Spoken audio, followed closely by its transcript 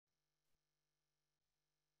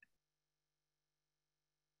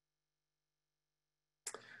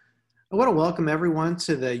I want to welcome everyone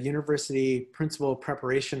to the University Principal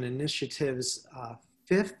Preparation Initiative's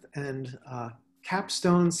fifth and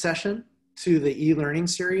capstone session to the e-learning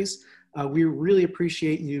series. We really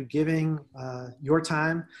appreciate you giving your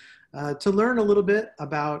time to learn a little bit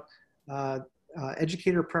about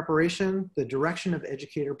educator preparation, the direction of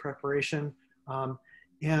educator preparation,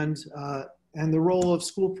 and the role of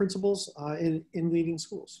school principals in leading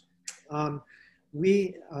schools.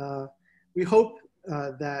 We hope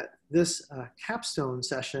that this capstone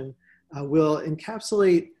session will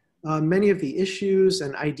encapsulate many of the issues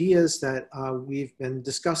and ideas that we've been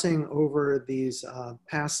discussing over these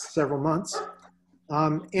past several months,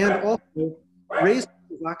 and also raise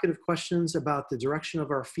provocative questions about the direction of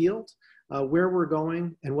our field, where we're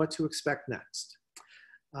going, and what to expect next.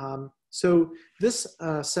 So this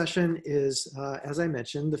session is, as I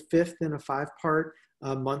mentioned, the fifth in a five-part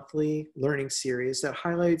monthly learning series that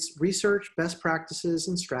highlights research, best practices,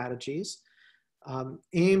 and strategies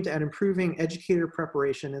aimed at improving educator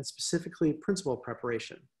preparation and specifically principal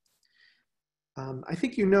preparation. I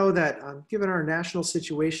think you know that given our national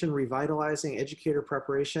situation, revitalizing educator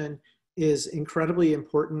preparation is incredibly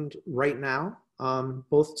important right now,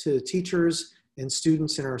 both to teachers and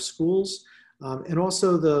students in our schools, and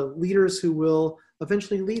also the leaders who will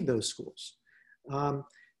eventually lead those schools.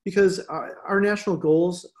 Because our national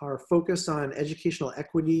goals are focused on educational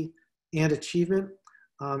equity and achievement,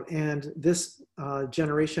 and this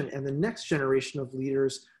generation and the next generation of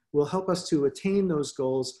leaders will help us to attain those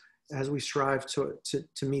goals as we strive to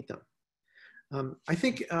meet them. I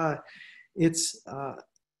think it's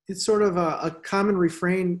sort of a common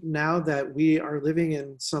refrain now that we are living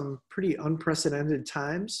in some pretty unprecedented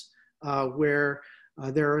times where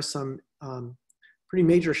there are some pretty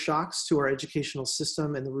major shocks to our educational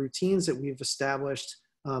system and the routines that we've established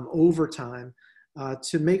over time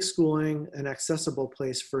to make schooling an accessible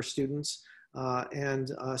place for students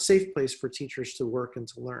and a safe place for teachers to work and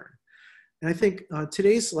to learn. And I think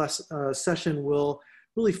today's session will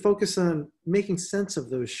really focus on making sense of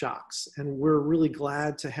those shocks. And we're really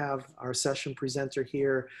glad to have our session presenter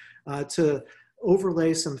here to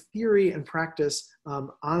overlay some theory and practice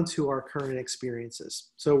onto our current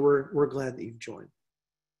experiences. So we're glad that you've joined.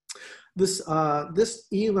 This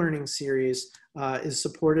e-learning series is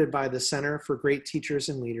supported by the Center for Great Teachers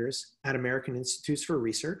and Leaders at American Institutes for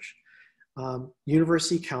Research,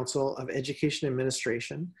 University Council of Education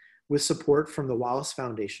Administration, with support from the Wallace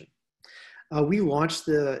Foundation. We launched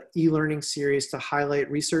the e-learning series to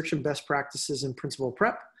highlight research and best practices in principal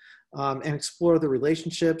prep and explore the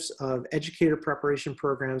relationships of educator preparation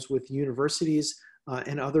programs with universities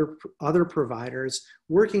and other providers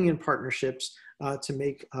working in partnerships to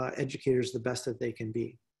make educators the best that they can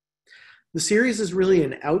be. The series is really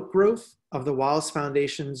an outgrowth of the Wallace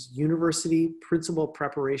Foundation's University Principal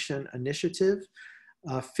Preparation Initiative,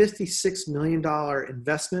 a $56 million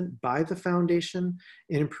investment by the foundation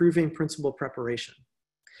in improving principal preparation.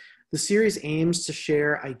 The series aims to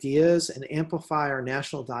share ideas and amplify our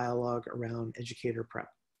national dialogue around educator prep.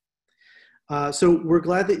 So we're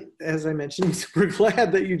glad that, as I mentioned, we're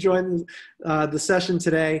glad that you joined the session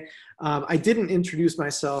today. I didn't introduce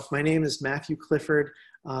myself. My name is Matthew Clifford,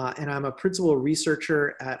 and I'm a principal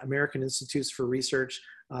researcher at American Institutes for Research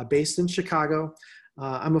based in Chicago.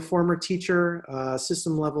 I'm a former teacher,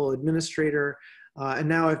 system level administrator, and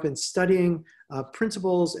now I've been studying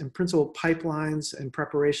principals and principal pipelines and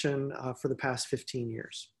preparation for the past 15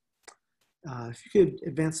 years. If you could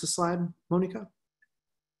advance the slide, Monica.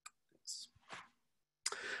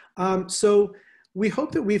 So we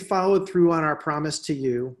hope that we followed through on our promise to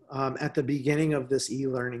you at the beginning of this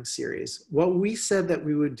e-learning series. What we said that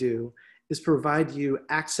we would do is provide you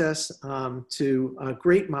access to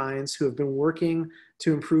great minds who have been working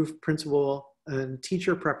to improve principal and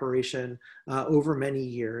teacher preparation over many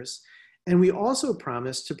years. And we also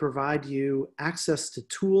promised to provide you access to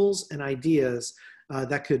tools and ideas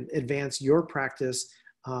that could advance your practice,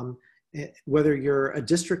 whether you're a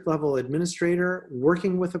district level administrator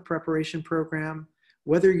working with a preparation program,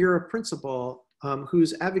 whether you're a principal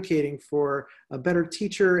who's advocating for a better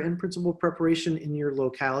teacher and principal preparation in your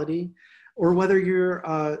locality, or whether you're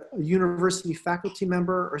a university faculty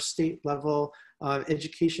member or state level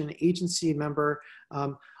education agency member.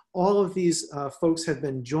 All of these folks have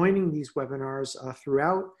been joining these webinars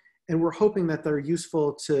throughout, and we're hoping that they're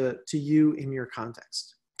useful to you in your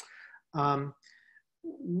context.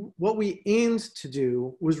 What we aimed to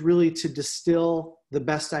do was really to distill the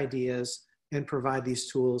best ideas and provide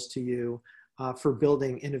these tools to you for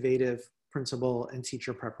building innovative principal and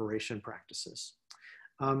teacher preparation practices.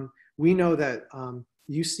 We know that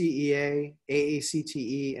UCEA,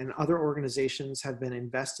 AACTE, and other organizations have been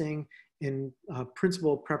investing in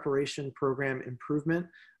principal preparation program improvement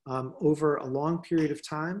over a long period of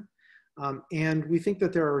time. And we think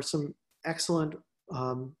that there are some excellent,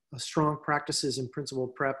 strong practices in principal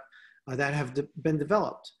prep that have been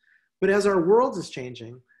developed. But as our world is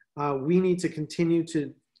changing, we need to continue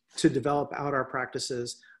to develop out our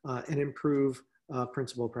practices and improve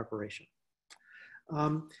principal preparation.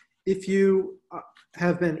 If you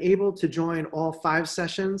have been able to join all 5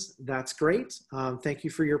 sessions, that's great. Thank you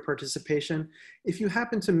for your participation. If you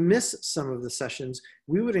happen to miss some of the sessions,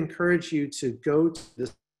 we would encourage you to go to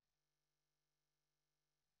this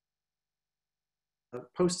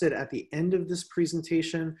posted at the end of this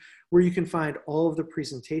presentation, where you can find all of the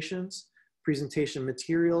presentations, presentation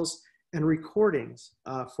materials, and recordings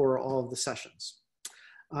for all of the sessions.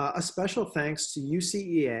 A special thanks to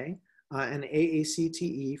UCEA and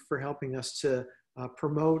AACTE for helping us to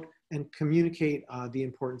promote and communicate the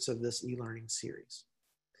importance of this e-learning series.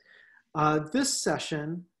 This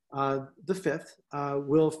session, the 5th,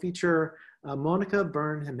 will feature Monica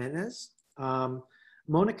Byrne-Jimenez.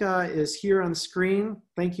 Monica is here on the screen.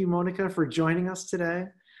 Thank you, Monica, for joining us today.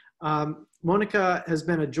 Monica has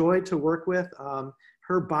been a joy to work with.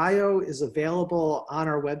 Her bio is available on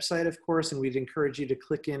our website, of course, and we'd encourage you to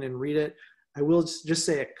click in and read it. I will just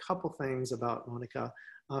say a couple things about Monica.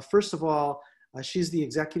 First of all, she's the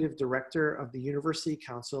Executive Director of the University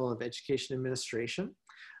Council of Education Administration,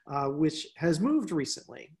 which has moved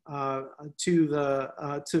recently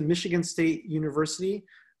to Michigan State University.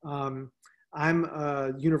 I'm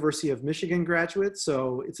a University of Michigan graduate,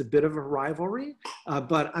 so it's a bit of a rivalry,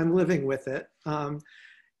 but I'm living with it.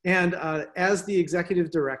 And as the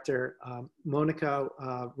executive director, Monica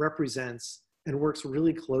represents and works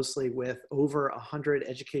really closely with over 100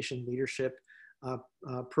 education leadership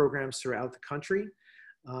programs throughout the country.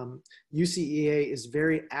 UCEA is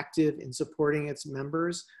very active in supporting its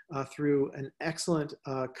members through an excellent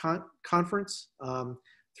conference,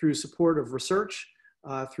 through support of research,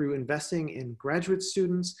 through investing in graduate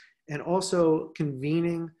students, and also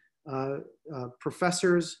convening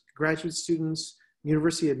professors, graduate students,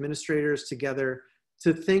 university administrators together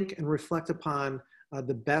to think and reflect upon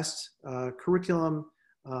the best curriculum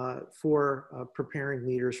for preparing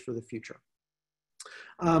leaders for the future.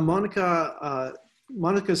 Monica's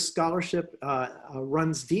scholarship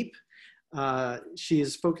runs deep. She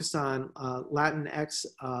is focused on Latinx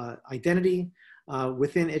identity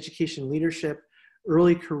within education leadership,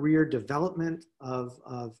 early career development of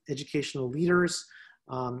educational leaders,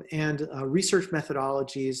 and research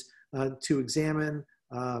methodologies to examine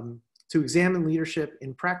leadership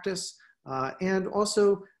in practice, and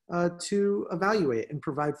also to evaluate and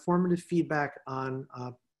provide formative feedback on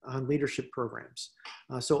leadership programs.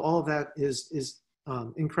 So all of that is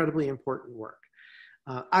incredibly important work.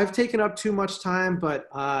 I've taken up too much time, but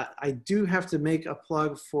I do have to make a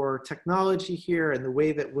plug for technology here and the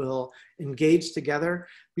way that we'll engage together,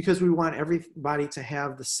 because we want everybody to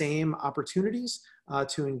have the same opportunities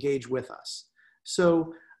to engage with us.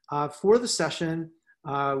 So for the session,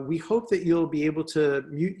 we hope that you'll be able to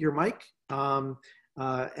mute your mic.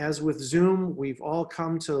 As with Zoom, we've all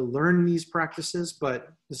come to learn these practices,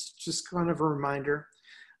 but it's just kind of a reminder.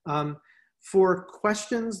 For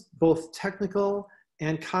questions, both technical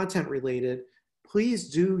and content related, please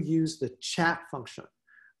do use the chat function.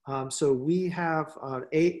 So we have,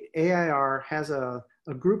 AIR has a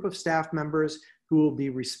group of staff members who will be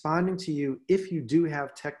responding to you if you do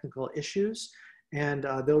have technical issues, and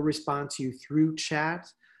they'll respond to you through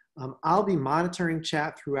chat. I'll be monitoring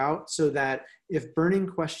chat throughout so that if burning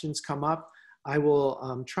questions come up, I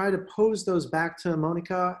will try to pose those back to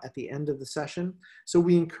Monica at the end of the session. So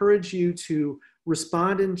we encourage you to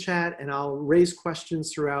respond in chat, and I'll raise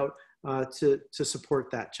questions throughout to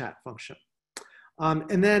support that chat function.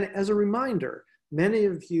 And then as a reminder, many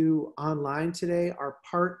of you online today are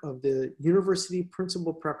part of the University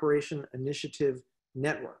Principal Preparation Initiative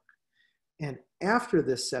Network. And after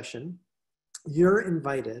this session, you're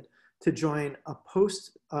invited to join a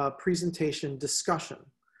post-presentation discussion.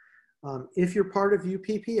 If you're part of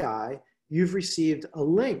UPPI, you've received a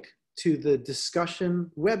link to the discussion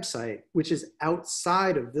website, which is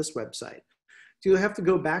outside of this website. So you'll have to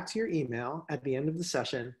go back to your email at the end of the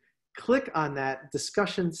session, click on that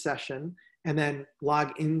discussion session, and then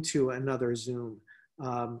log into another Zoom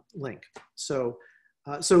link. So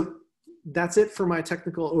that's it for my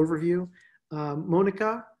technical overview.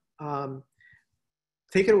 Monica,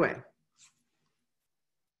 take it away.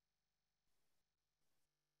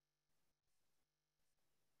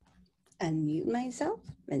 Unmute myself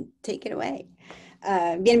and take it away.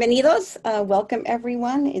 Bienvenidos. Welcome,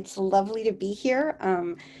 everyone. It's lovely to be here.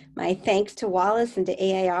 My thanks to Wallace and to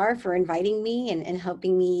AIR for inviting me and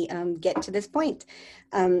helping me get to this point.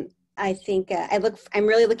 I think I'm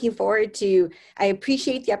really looking forward to, I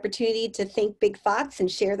appreciate the opportunity to think big thoughts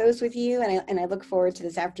and share those with you. And I look forward to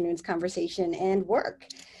this afternoon's conversation and work.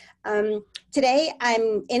 Today,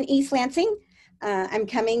 I'm in East Lansing. I'm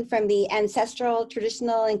coming from the ancestral,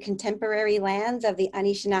 traditional, and contemporary lands of the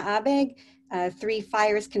Anishinaabe, Three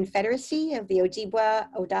Fires Confederacy of the Ojibwa,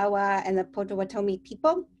 Odawa, and the Potawatomi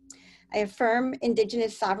people. I affirm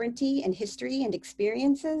Indigenous sovereignty and history and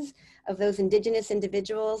experiences of those Indigenous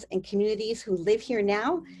individuals and communities who live here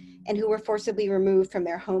now and who were forcibly removed from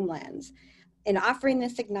their homelands. In offering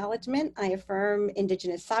this acknowledgement, I affirm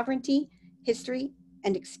Indigenous sovereignty, history,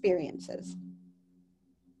 and experiences.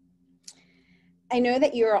 I know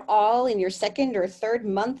that you're all in your second or third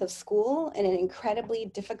month of school in an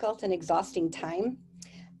incredibly difficult and exhausting time.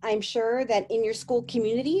 I'm sure that in your school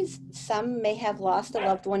communities, some may have lost a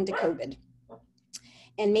loved one to COVID.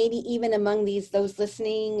 And maybe even among those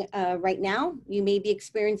listening right now, you may be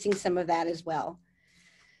experiencing some of that as well.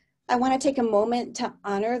 I want to take a moment to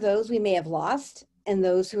honor those we may have lost and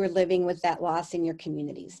those who are living with that loss in your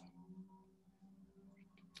communities.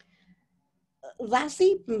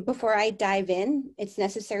 Lastly, before I dive in, it's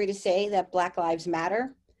necessary to say that Black Lives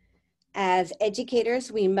Matter. As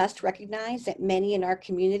educators, we must recognize that many in our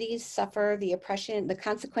communities suffer the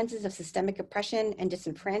consequences of systemic oppression and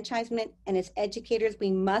disenfranchisement. And as educators, we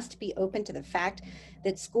must be open to the fact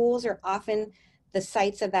that schools are often the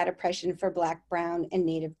sites of that oppression for Black, Brown, and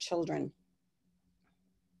Native children.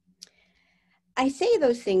 I say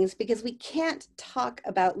those things because we can't talk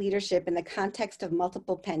about leadership in the context of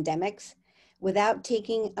multiple pandemics without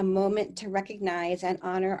taking a moment to recognize and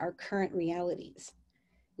honor our current realities.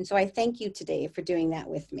 And so I thank you today for doing that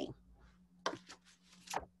with me.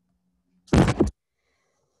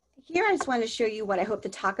 Here I just want to show you what I hope to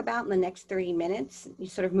talk about in the next 30 minutes,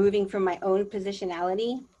 sort of moving from my own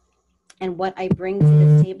positionality and what I bring to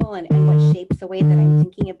this table and what shapes the way that I'm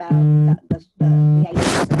thinking about the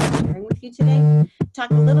ideas that I'm sharing with you today.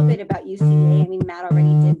 Talk a little bit about UCA. I mean, Matt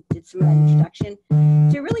already did some of that introduction.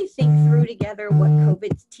 To really think through together what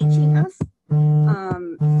COVID's teaching us,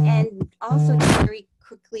 and also to very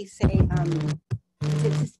quickly say,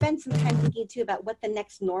 to spend some time thinking too about what the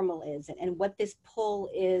next normal is and what this pull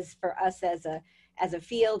is for us as a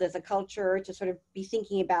field, as a culture, to sort of be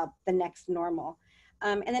thinking about the next normal.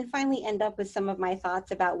 And then finally end up with some of my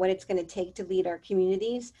thoughts about what it's going to take to lead our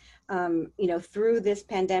communities, through this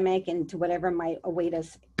pandemic and to whatever might await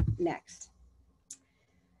us next.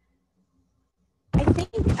 I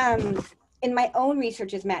think in my own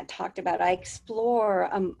research, as Matt talked about, I explore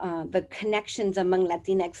the connections among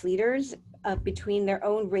Latinx leaders between their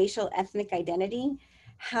own racial ethnic identity,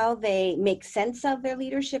 how they make sense of their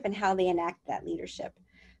leadership, and how they enact that leadership.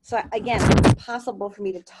 So again, it's impossible for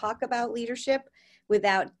me to talk about leadership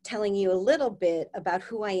without telling you a little bit about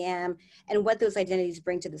who I am and what those identities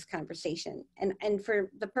bring to this conversation. And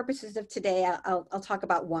for the purposes of today, I'll talk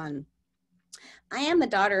about one. I am the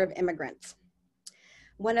daughter of immigrants.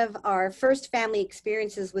 One of our first family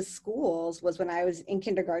experiences with schools was when I was in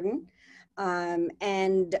kindergarten,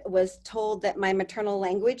 and was told that my maternal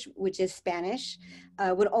language, which is Spanish,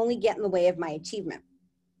 would only get in the way of my achievement.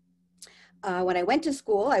 When I went to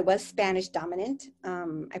school, I was Spanish dominant.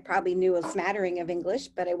 I probably knew a smattering of English,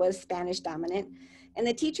 but I was Spanish dominant. And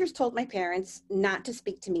the teachers told my parents not to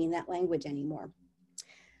speak to me in that language anymore.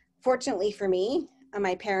 Fortunately for me,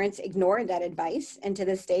 my parents ignored that advice. And to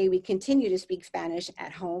this day, we continue to speak Spanish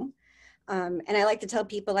at home. And I like to tell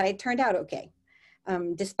people that I turned out okay,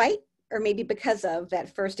 despite, or maybe because of,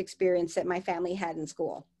 that first experience that my family had in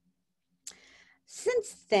school.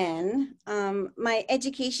 Since then, my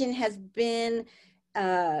education has been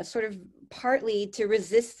sort of partly to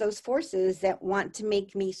resist those forces that want to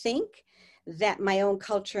make me think that my own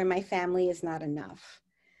culture and my family is not enough.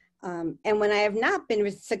 And when I have not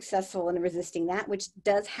been successful in resisting that, which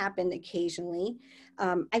does happen occasionally,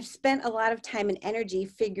 I've spent a lot of time and energy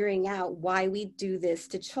figuring out why we do this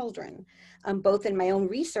to children, both in my own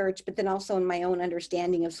research, but then also in my own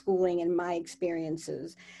understanding of schooling and my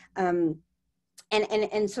experiences.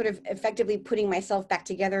 And sort of effectively putting myself back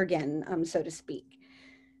together again, so to speak.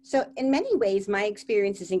 So in many ways, my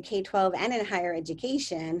experiences in K-12 and in higher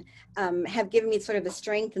education have given me sort of the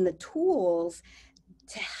strength and the tools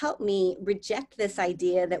to help me reject this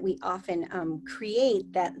idea that we often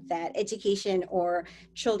create that education or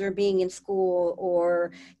children being in school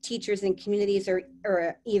or teachers in communities or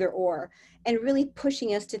either or, and really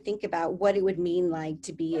pushing us to think about what it would mean like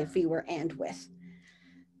to be if we were and with.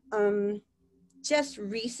 just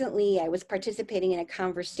recently, I was participating in a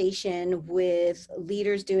conversation with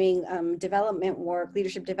leaders doing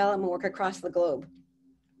leadership development work across the globe.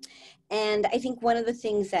 And I think one of the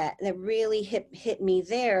things that really hit me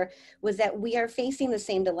there was that we are facing the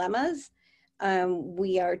same dilemmas.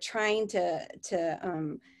 We are trying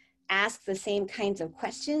to ask the same kinds of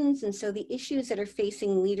questions. And so the issues that are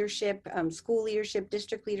facing leadership, school leadership,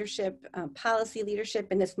 district leadership, policy leadership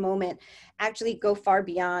in this moment actually go far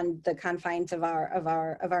beyond the confines of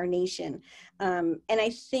our nation. And I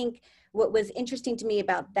think what was interesting to me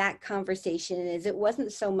about that conversation is it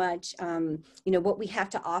wasn't so much, what we have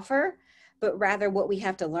to offer, but rather what we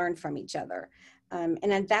have to learn from each other.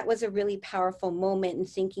 And that was a really powerful moment in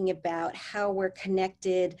thinking about how we're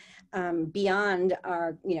connected beyond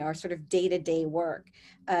our sort of day-to-day work,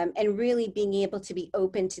 and really being able to be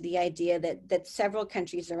open to the idea that several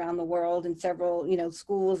countries around the world and several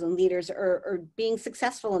schools and leaders are being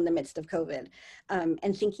successful in the midst of COVID,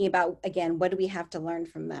 and thinking about, again, what do we have to learn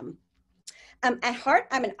from them. At heart,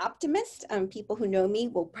 I'm an optimist. People who know me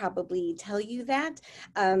will probably tell you that.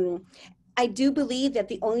 I do believe that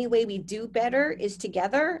the only way we do better is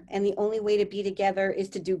together, and the only way to be together is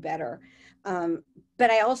to do better. But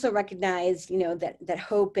I also recognize, that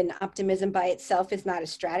hope and optimism by itself is not a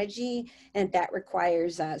strategy, and that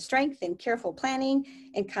requires strength and careful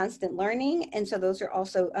planning and constant learning. And so those are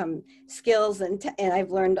also skills and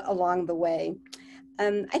I've learned along the way.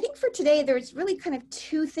 I think for today, there's really kind of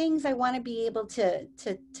two things I want to be able to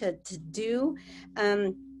do.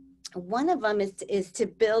 One of them is to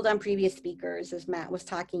build on previous speakers, as Matt was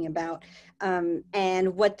talking about,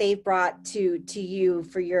 and what they've brought to you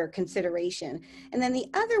for your consideration. And then the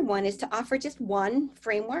other one is to offer just one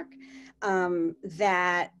framework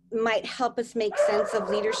that might help us make sense of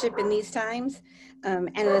leadership in these times,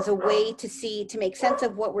 and as a way to make sense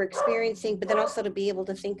of what we're experiencing, but then also to be able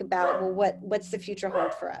to think about, well, what's the future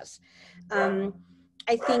hold for us?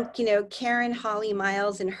 I think, Karen Holly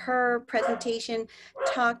Miles in her presentation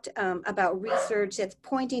talked about research that's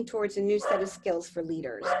pointing towards a new set of skills for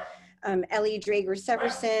leaders. Ellie Drager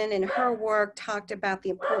Severson in her work talked about the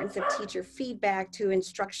importance of teacher feedback to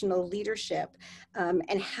instructional leadership,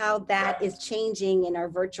 and how that is changing in our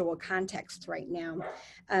virtual context right now.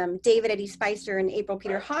 David Eddie Spicer and April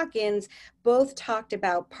Peter Hawkins both talked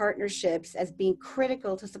about partnerships as being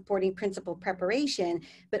critical to supporting principal preparation,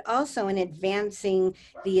 but also in advancing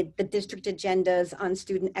the district agendas on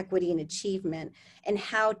student equity and achievement, and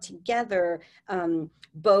how together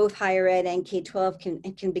both higher ed and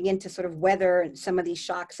K-12 can begin to sort of weather some of these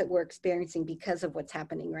shocks that we're experiencing because of what's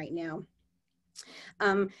happening right now.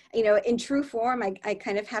 In true form, I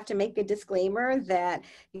kind of have to make a disclaimer that,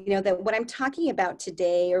 that what I'm talking about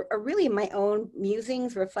today are really my own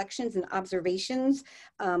musings, reflections, and observations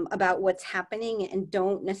about what's happening, and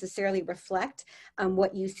don't necessarily reflect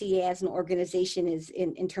what UCA as an organization is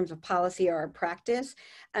in terms of policy or practice.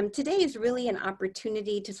 Today is really an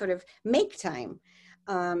opportunity to sort of make time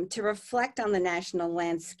to reflect on the national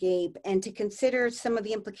landscape and to consider some of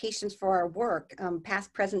the implications for our work,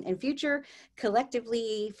 past, present, and future,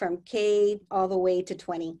 collectively from K all the way to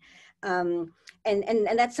 20. And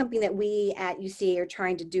that's something that we at UCA are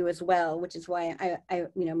trying to do as well, which is why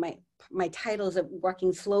my titles of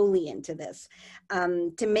working slowly into this,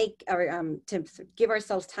 to give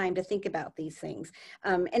ourselves time to think about these things.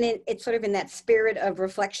 And it's sort of in that spirit of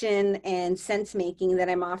reflection and sense making that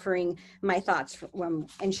I'm offering my thoughts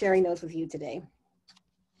and sharing those with you today.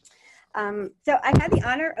 So I've had the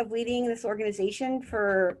honor of leading this organization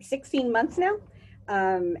for 16 months now.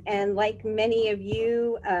 And like many of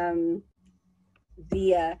you,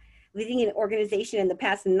 leading an organization in the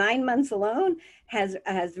past 9 months alone has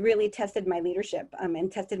really tested my leadership,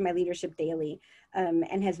 and tested my leadership daily,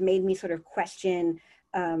 and has made me sort of question,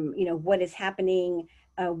 what is happening,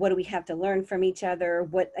 what do we have to learn from each other,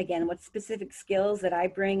 what specific skills that I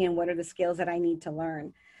bring, and what are the skills that I need to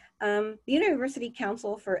learn. The University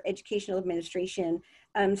Council for Educational Administration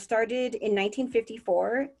started in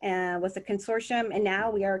 1954, was a consortium, and now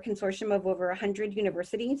we are a consortium of over 100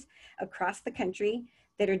 universities across the country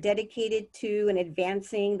that are dedicated to and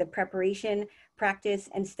advancing the preparation, practice,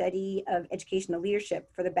 and study of educational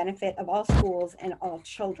leadership for the benefit of all schools and all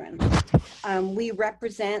children. We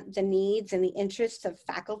represent the needs and the interests of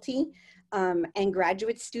faculty and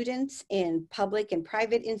graduate students in public and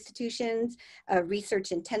private institutions,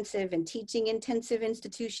 research intensive and teaching intensive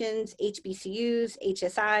institutions, HBCUs,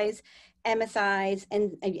 HSIs, MSIs,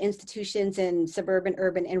 and institutions in suburban,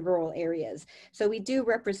 urban, and rural areas. So we do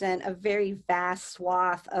represent a very vast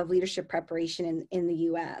swath of leadership preparation in the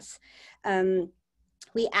US.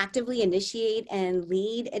 We actively initiate and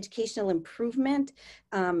lead educational improvement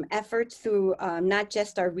efforts through not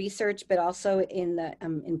just our research, but also in the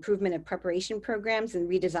improvement of preparation programs and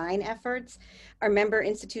redesign efforts. Our member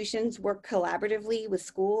institutions work collaboratively with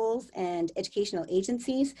schools and educational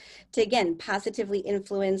agencies to, again, positively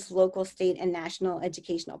influence local, state, and national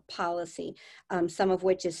educational policy, some of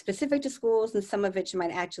which is specific to schools and some of which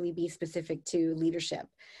might actually be specific to leadership.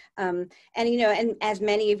 And as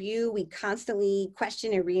many of you, we constantly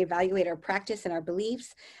question and reevaluate our practice and our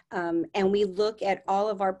beliefs. And we look at all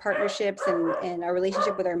of our partnerships and our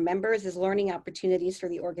relationship with our members as learning opportunities for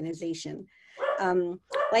the organization.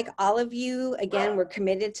 Like all of you, again, we're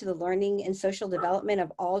committed to the learning and social development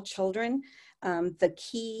of all children. The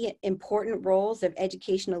key important roles of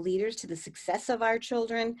educational leaders to the success of our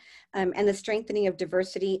children, and the strengthening of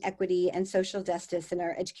diversity, equity, and social justice in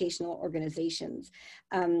our educational organizations.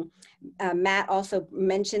 Matt also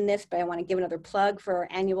mentioned this, but I want to give another plug for our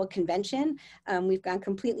annual convention. We've gone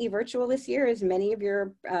completely virtual this year, as many of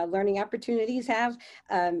your learning opportunities have,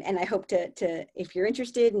 and I hope to, if you're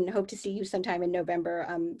interested, and hope to see you sometime in November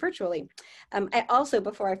virtually. I also,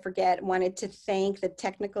 before I forget, wanted to thank the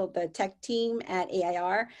tech team at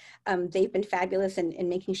AIR. They've been fabulous in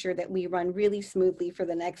making sure that we run really smoothly for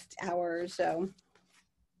the next hour or so.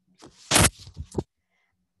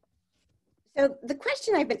 So the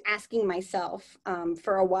question I've been asking myself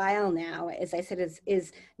for a while now, as I said,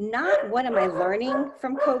 is not what am I learning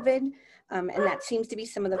from COVID? And that seems to be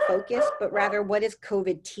some of the focus, but rather what is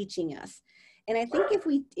COVID teaching us? And I think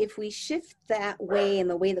if we shift that way in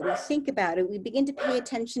the way that we think about it, we begin to pay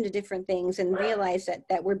attention to different things and realize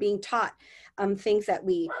that we're being taught things that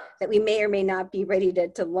we may or may not be ready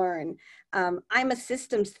to learn. I'm a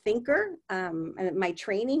systems thinker, and my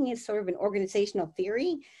training is sort of an organizational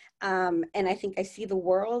theory. And I think I see the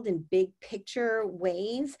world in big picture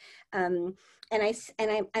ways. And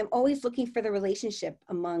I'm always looking for the relationship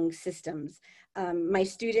among systems. My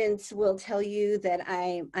students will tell you that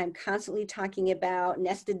I'm constantly talking about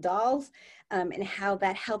nested dolls and how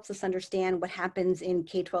that helps us understand what happens in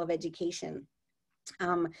K-12 education.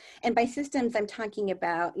 And by systems, I'm talking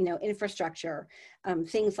about, infrastructure,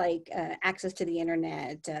 things like access to the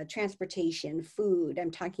internet, transportation, food.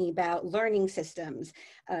 I'm talking about learning systems,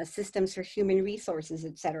 systems for human resources,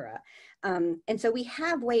 et cetera. And so we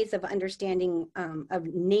have ways of understanding, of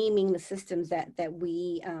naming the systems that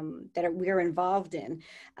we're involved in.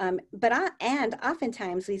 And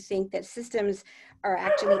oftentimes we think that systems are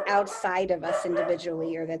actually outside of us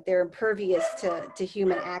individually, or that they're impervious to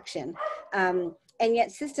human action. And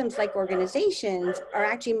yet systems like organizations are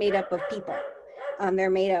actually made up of people.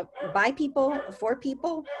 They're made up by people, for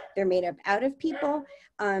people, they're made up out of people.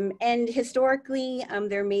 And historically,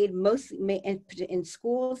 they're made mostly, in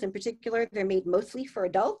schools in particular, they're made mostly for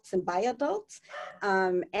adults and by adults.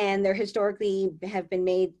 And they're historically have been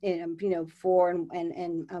made, for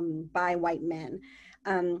and by white men.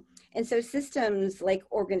 And so systems like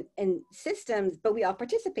systems, but we all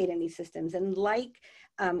participate in these systems, and like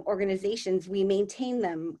organizations, we maintain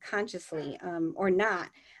them consciously or not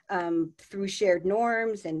through shared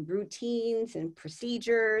norms and routines and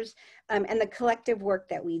procedures and the collective work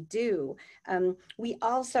that we do.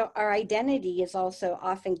 Our identity is also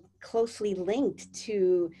often closely linked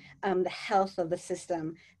to the health of the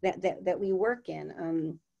system that we work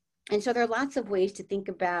in. And so there are lots of ways to think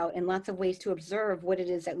about and lots of ways to observe what it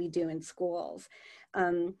is that we do in schools.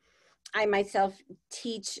 I myself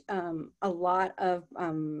teach a lot of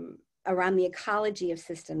around the ecology of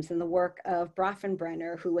systems and the work of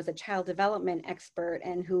Bronfenbrenner, who was a child development expert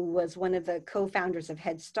and who was one of the co-founders of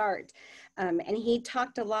Head Start. And he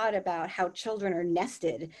talked a lot about how children are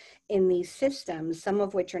nested in these systems, some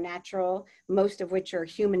of which are natural, most of which are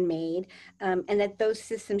human-made, and that those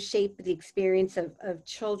systems shape the experience of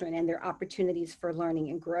children and their opportunities for learning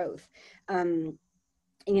and growth.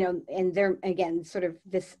 And they're, again, sort of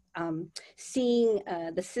this seeing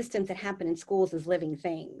the systems that happen in schools as living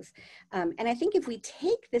things. And I think if we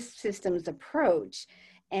take this systems approach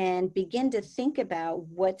and begin to think about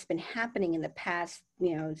what's been happening in the past,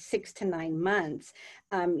 6 to 9 months,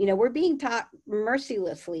 we're being taught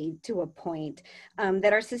mercilessly to a point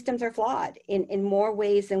that our systems are flawed in more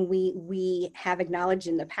ways than we have acknowledged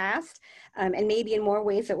in the past, and maybe in more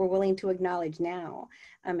ways that we're willing to acknowledge now.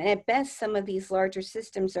 And at best, some of these larger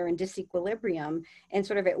systems are in disequilibrium, and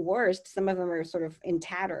sort of at worst, some of them are sort of in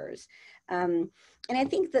tatters. And I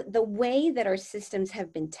think that the way that our systems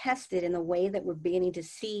have been tested and the way that we're beginning to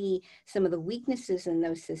see some of the weaknesses in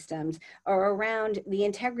those systems are around the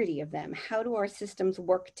integrity of them. How do our systems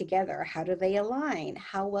work together? How do they align?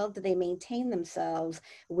 How well do they maintain themselves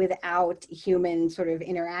without human sort of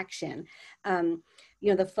interaction?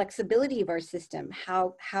 the flexibility of our system,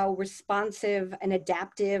 how responsive and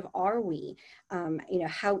adaptive are we?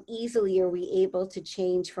 How easily are we able to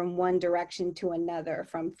change from one direction to another,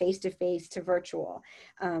 from face-to-face to virtual?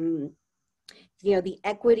 The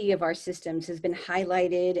equity of our systems has been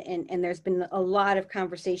highlighted, and there's been a lot of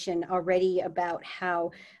conversation already about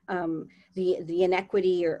how the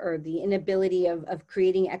inequity or the inability of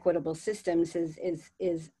creating equitable systems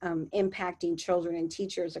is impacting children and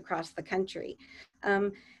teachers across the country.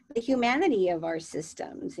 The humanity of our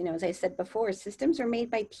systems, as I said before, systems are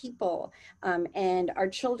made by people, and our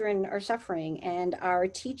children are suffering, and our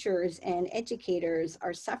teachers and educators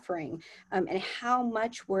are suffering, and how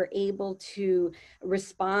much we're able to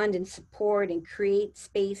respond and support and create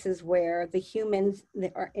spaces where the humans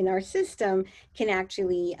that are in our system can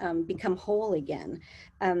actually become whole again.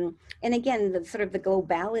 And again, the sort of the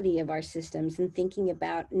globality of our systems, and thinking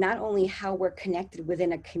about not only how we're connected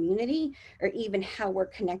within a community or even how we're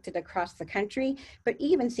connected across the country, but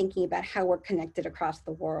even thinking about how we're connected across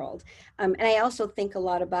the world. And I also think a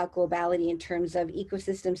lot about globality in terms of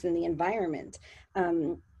ecosystems and the environment.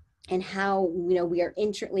 And how we are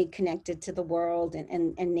intricately connected to the world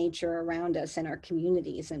and nature around us and our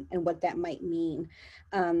communities, and what that might mean.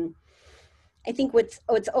 I think what's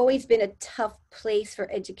always been a tough place for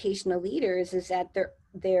educational leaders is that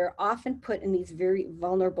they're often put in these very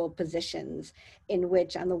vulnerable positions, in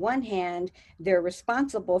which on the one hand, they're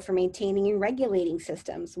responsible for maintaining and regulating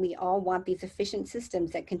systems. We all want these efficient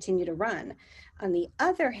systems that continue to run. On the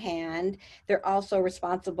other hand, they're also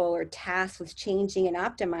responsible or tasked with changing and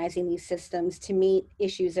optimizing these systems to meet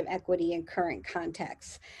issues of equity in current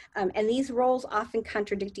contexts. And these roles often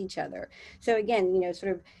contradict each other. So again,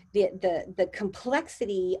 sort of the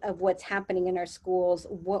complexity of what's happening in our schools,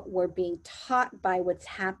 what we're being taught by what's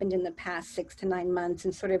happened in the past 6 to 9 months,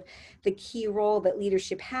 and sort of the key role that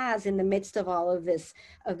leadership has in the midst of all of this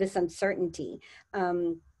uncertainty.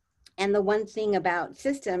 And the one thing about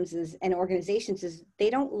systems and organizations is they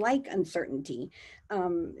don't like uncertainty.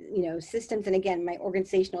 Systems, and again, my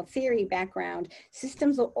organizational theory background,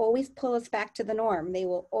 systems will always pull us back to the norm. They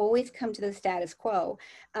will always come to the status quo.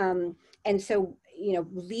 And so,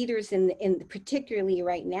 leaders in particularly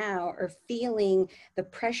right now are feeling the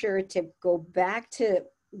pressure to go back to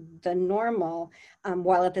the normal,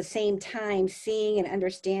 while at the same time seeing and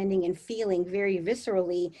understanding and feeling very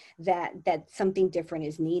viscerally that something different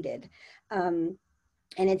is needed.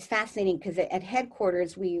 And it's fascinating because at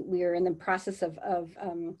headquarters, we are in the process of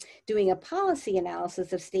doing a policy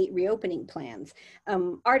analysis of state reopening plans,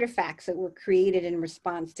 artifacts that were created in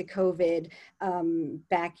response to COVID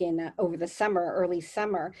back in over the summer, early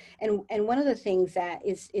summer. And one of the things that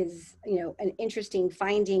is an interesting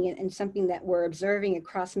finding, and something that we're observing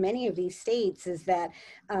across many of these states, is that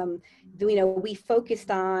we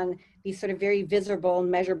focused on these sort of very visible and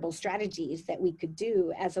measurable strategies that we could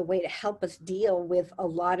do as a way to help us deal with a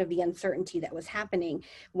lot of the uncertainty that was happening,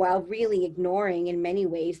 while really ignoring in many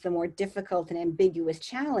ways the more difficult and ambiguous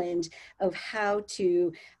challenge of how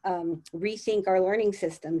to rethink our learning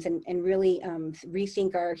systems and really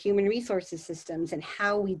rethink our human resources systems, and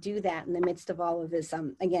how we do that in the midst of all of this,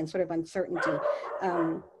 again, sort of uncertainty.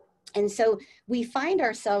 And so we find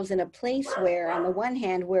ourselves in a place where, on the one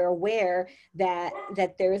hand, we're aware that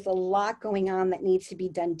there is a lot going on that needs to be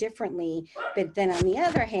done differently. But then on the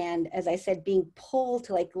other hand, as I said, being pulled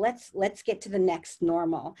to let's get to the next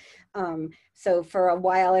normal. So for a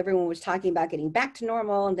while, everyone was talking about getting back to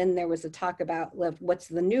normal. And then there was a talk about what's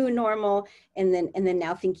the new normal. And then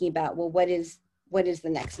now thinking about, well, what is the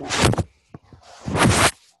next normal?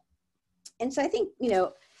 And so I think,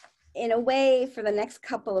 in a way, for the next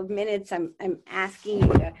couple of minutes, I'm asking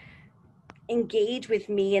you to engage with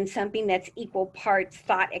me in something that's equal parts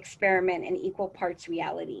thought experiment and equal parts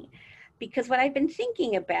reality. Because what I've been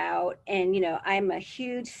thinking about, and I'm a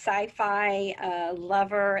huge sci-fi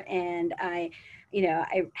lover, and I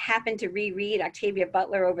happened to reread Octavia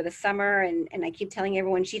Butler over the summer, and I keep telling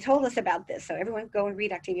everyone, she told us about this, so everyone go and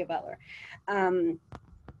read Octavia Butler.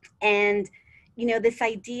 And this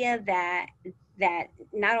idea that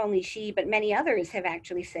not only she, but many others have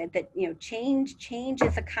actually said that, change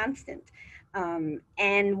is a constant.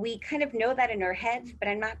 And we kind of know that in our heads, but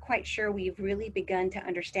I'm not quite sure we've really begun to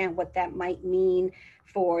understand what that might mean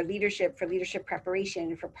for leadership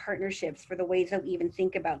preparation, for partnerships, for the ways that we even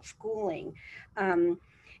think about schooling. And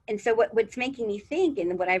so what's making me think,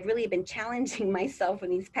 and what I've really been challenging myself in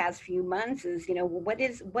these past few months is, what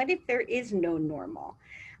if there is no normal?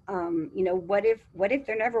 You know, what if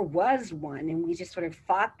there never was one, and we just sort of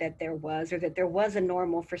thought that there was, or that there was a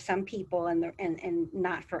normal for some people and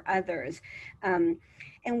not for others. And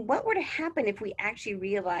what were to happen if we actually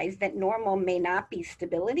realized that normal may not be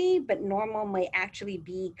stability, but normal may actually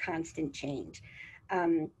be constant change?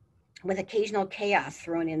 With occasional chaos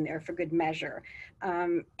thrown in there for good measure.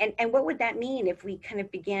 And what would that mean if we kind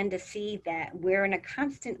of began to see that we're in a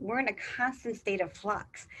constant state of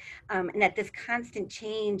flux, and that this constant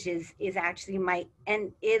change is actually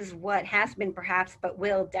and is what has been perhaps, but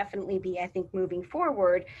will definitely be, I think, moving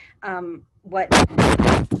forward, what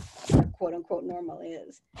quote unquote normal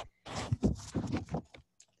is.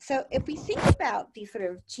 So if we think about these sort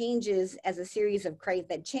of changes as a series of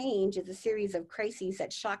crises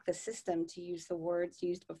that shock the system, to use the words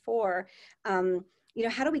used before, you know,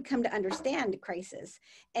 how do we come to understand crisis?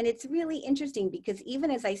 And it's really interesting because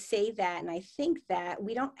even as I say that, and I think that,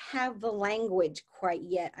 we don't have the language quite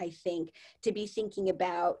yet, I think, to be thinking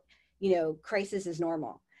about, you know, crisis is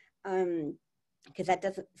normal. Because that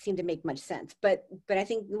doesn't seem to make much sense, but I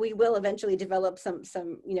think we will eventually develop some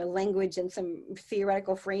you know, language and some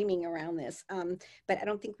theoretical framing around this, but I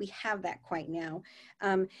don't think we have that quite now.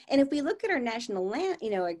 And if we look at our national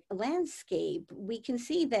landscape, we can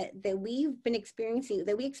see that we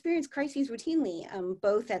experience crises routinely,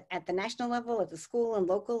 both at the national level, at the school and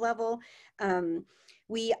local level.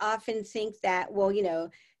 We often think that, well, you know,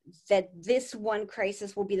 that this one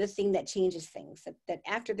crisis will be the thing that changes things, that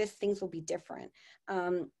after this, things will be different.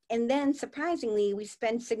 And then surprisingly, we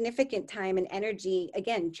spend significant time and energy,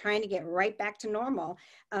 again, trying to get right back to normal.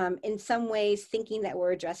 In some ways, thinking that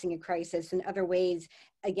we're addressing a crisis. In other ways,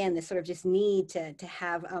 again, this sort of just need to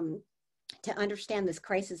have, to understand this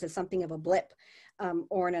crisis as something of a blip,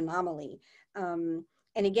 or an anomaly.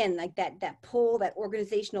 And again, like that pull, that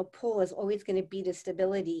organizational pull, is always going to be to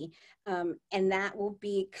stability. And that will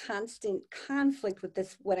be constant conflict with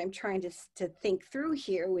this, what I'm trying to think through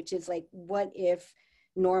here, which is like, what if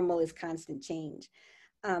normal is constant change?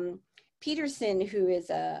 Peterson, who is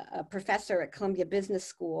a professor at Columbia Business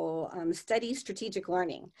School, studies strategic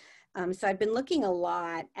learning. So I've been looking a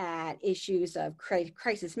lot at issues of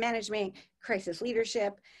crisis management, crisis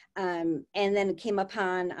leadership, and then came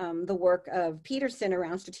upon the work of Peterson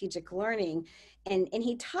around strategic learning. And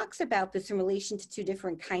he talks about this in relation to two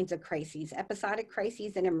different kinds of crises: episodic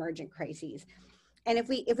crises and emergent crises. And if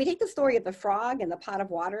we take the story of the frog and the pot of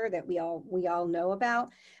water that we all know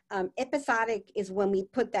about, episodic is when we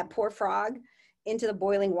put that poor frog into the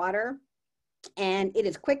boiling water, and it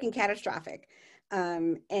is quick and catastrophic.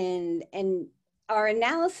 And our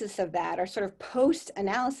analysis of that, our sort of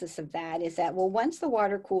post-analysis of that, is that, well, once the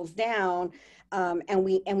water cools down, and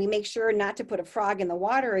we make sure not to put a frog in the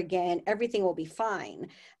water again, everything will be fine.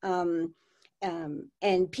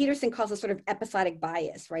 And Peterson calls this sort of episodic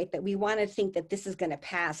bias, right? That we want to think that this is going to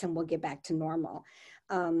pass and we'll get back to normal.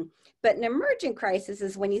 But an emergent crisis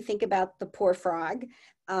is when you think about the poor frog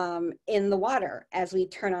in the water as we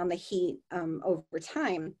turn on the heat over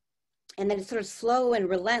time. And then it's sort of slow and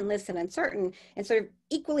relentless and uncertain and sort of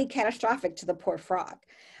equally catastrophic to the poor frog,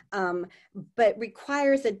 but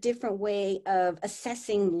requires a different way of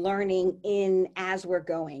assessing learning as we're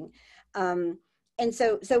going. And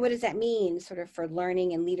so what does that mean sort of for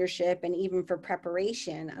learning and leadership and even for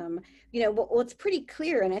preparation? You know, well, it's pretty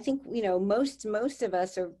clear. And I think, you know, most of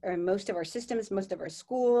us, or most of our systems, most of our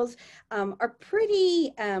schools are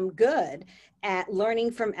pretty good at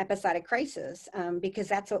learning from episodic crisis, because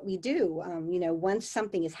that's what we do. You know, once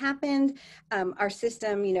something has happened, our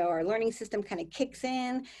system, you know, our learning system kind of kicks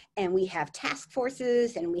in, and we have task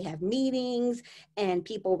forces and we have meetings and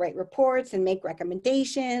people write reports and make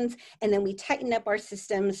recommendations, and then we tighten up our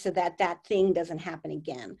systems so that that thing doesn't happen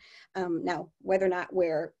again. Now, whether or not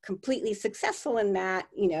we're completely successful in that,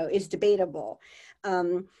 you know, is debatable.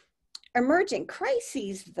 Emergent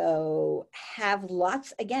crises, though, have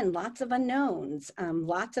lots of unknowns,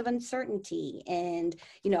 lots of uncertainty. And,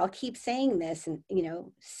 you know, I'll keep saying this, and, you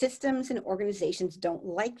know, systems and organizations don't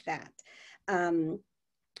like that.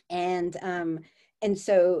 And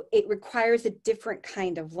so it requires a different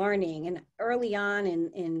kind of learning. And early on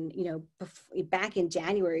in you know, back in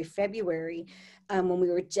January, February, when we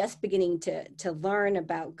were just beginning to learn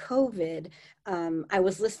about COVID, I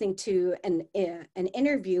was listening to an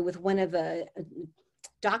interview with one of the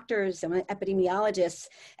doctors and epidemiologists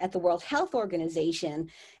at the World Health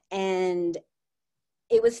Organization. And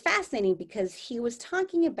it was fascinating because he was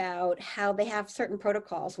talking about how they have certain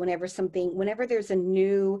protocols whenever there's a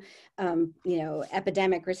new, you know,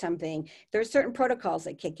 epidemic or something. There are certain protocols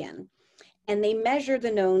that kick in, and they measure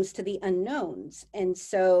the knowns to the unknowns. And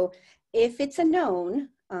so if it's a known,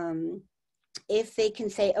 if they can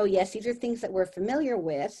say, oh yes, these are things that we're familiar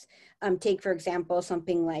with, take for example,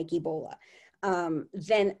 something like Ebola,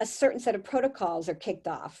 then a certain set of protocols are kicked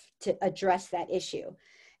off to address that issue.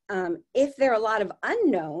 If there are a lot of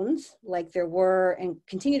unknowns, like there were and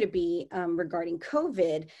continue to be regarding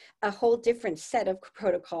COVID, a whole different set of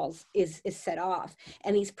protocols is set off.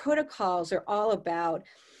 And these protocols are all about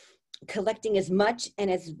collecting as much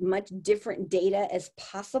different data as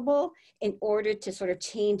possible in order to sort of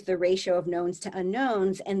change the ratio of knowns to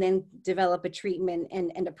unknowns, and then develop a treatment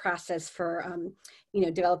and a process for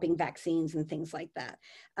developing vaccines and things like that.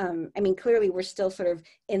 I mean, clearly we're still sort of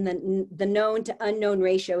in the known to unknown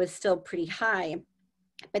ratio is still pretty high,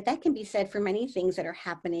 but that can be said for many things that are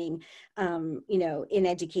happening, in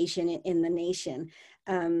education in the nation.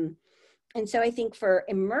 And so I think for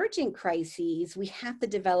emergent crises, we have to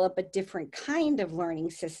develop a different kind of learning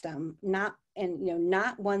system, not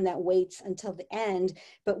one that waits until the end,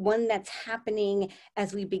 but one that's happening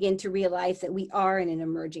as we begin to realize that we are in an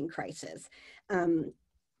emerging crisis. And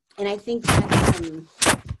I think that,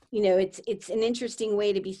 it's an interesting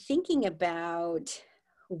way to be thinking about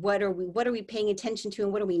what are we paying attention to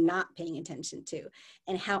and what are we not paying attention to,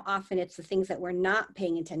 and how often it's the things that we're not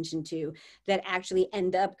paying attention to that actually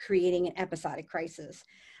end up creating an episodic crisis.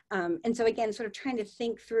 And so again, sort of trying to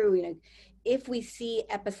think through, if we see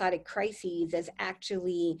episodic crises as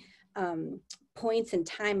actually points in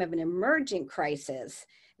time of an emergent crisis,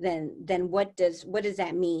 then what does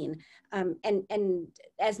that mean? And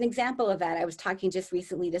as an example of that, I was talking just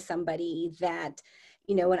recently to somebody that,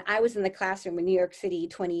 when I was in the classroom in New York City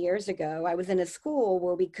 20 years ago, I was in a school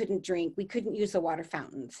where we couldn't use the water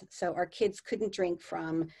fountains. So our kids couldn't drink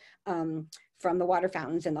from the water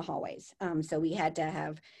fountains in the hallways. So they had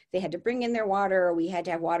to bring in their water, or we had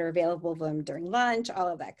to have water available to them during lunch, all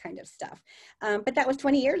of that kind of stuff. But that was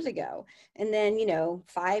 20 years ago. And then, 8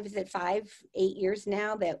 years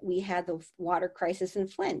now that we had the water crisis in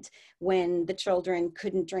Flint, when the children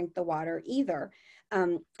couldn't drink the water either.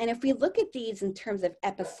 And if we look at these in terms of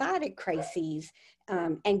episodic crises,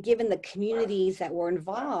 and given the communities that were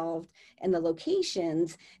involved and the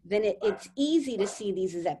locations, then it's easy to see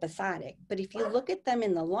these as episodic. But if you look at them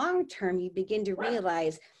in the long term, you begin to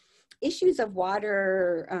realize issues of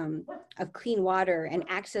water, of clean water and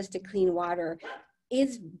access to clean water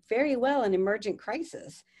is very well an emergent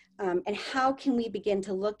crisis. And how can we begin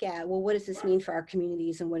to look at, well, what does this mean for our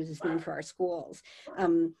communities and what does this mean for our schools?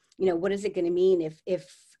 What is it going to mean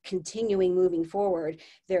if continuing moving forward,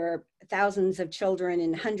 there are thousands of children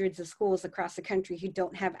in hundreds of schools across the country who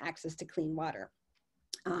don't have access to clean water?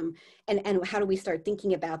 And how do we start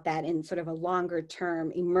thinking about that in sort of a longer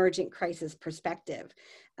term emergent crisis perspective?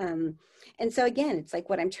 And so again, it's like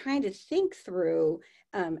what I'm trying to think through,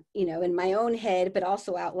 in my own head, but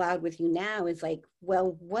also out loud with you now is like,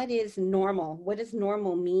 well, what is normal? What does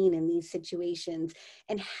normal mean in these situations?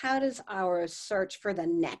 And how does our search for the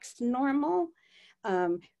next normal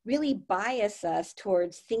really bias us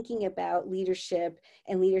towards thinking about leadership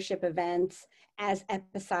and leadership events as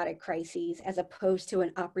episodic crises, as opposed to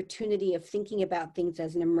an opportunity of thinking about things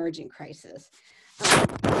as an emergent crisis?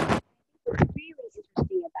 What's really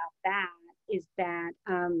interesting about that is that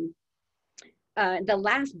the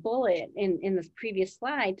last bullet in this previous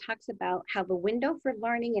slide talks about how the window for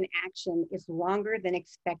learning and action is longer than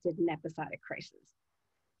expected in episodic crisis.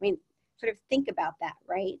 I mean, sort of think about that,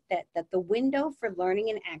 right? That the window for learning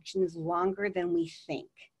and action is longer than we think.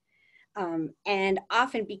 And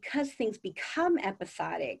often because things become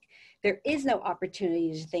episodic, there is no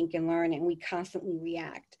opportunity to think and learn, and we constantly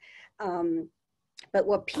react. But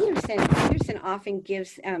what Peterson often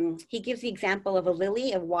gives, he gives the example of a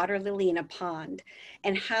water lily in a pond,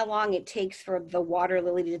 and how long it takes for the water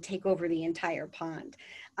lily to take over the entire pond.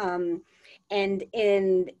 And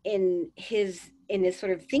in his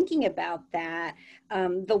sort of thinking about that,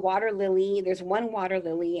 the water lily, there's one water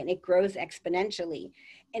lily and it grows exponentially,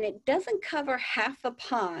 and it doesn't cover half the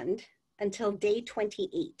pond until day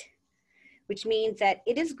 28. Which means that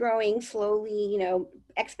it is growing slowly,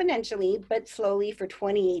 exponentially, but slowly for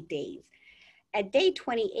 28 days. At day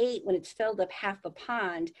 28, when it's filled up half the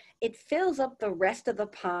pond, it fills up the rest of the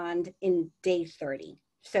pond in day 30.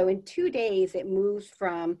 So in 2 days, it moves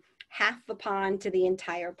from half the pond to the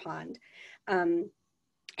entire pond. And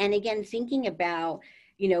again, thinking about,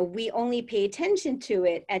 we only pay attention to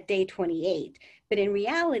it at day 28. But in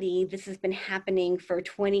reality, this has been happening for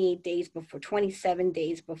 28 days before, 27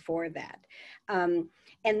 days before that.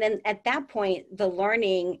 And then at that point, the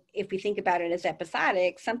learning, if we think about it as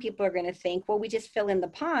episodic, some people are going to think, well, we just fill in the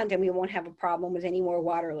pond and we won't have a problem with any more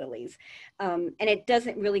water lilies. And it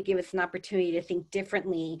doesn't really give us an opportunity to think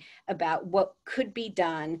differently about what could be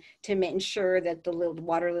done to ensure that the little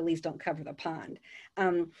water lilies don't cover the pond.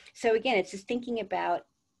 So again, it's just thinking about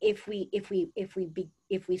if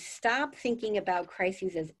we stop thinking about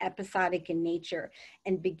crises as episodic in nature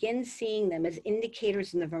and begin seeing them as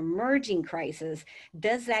indicators of emerging crises,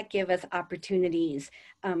 does that give us opportunities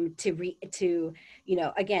to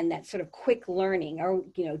again, that sort of quick learning, or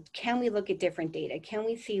can we look at different data? Can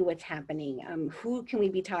we see what's happening? Who can we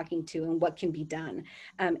be talking to, and what can be done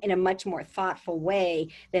in a much more thoughtful way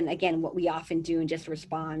than, again, what we often do and just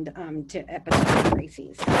respond to episodic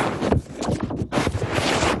crises.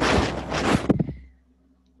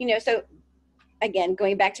 So again,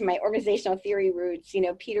 going back to my organizational theory roots,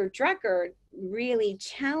 Peter Drucker really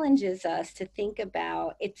challenges us to think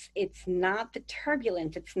about it's not the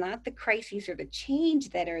turbulence, it's not the crises or the change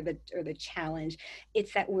that are the challenge.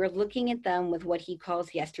 It's that we're looking at them with what he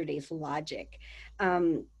calls yesterday's logic.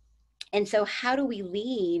 And so how do we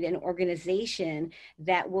lead an organization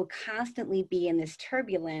that will constantly be in this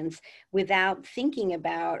turbulence without thinking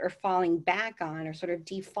about or falling back on or sort of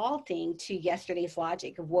defaulting to yesterday's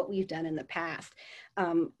logic of what we've done in the past,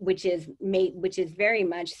 which is very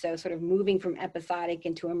much so sort of moving from episodic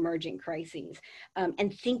into emergent crises,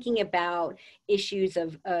 and thinking about issues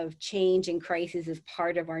of change and crisis as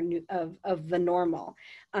part of our of the normal.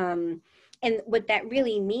 And what that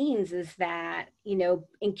really means is that, in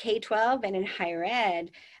K-12 and in higher ed,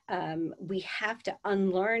 we have to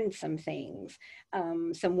unlearn some things,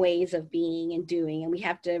 some ways of being and doing, and we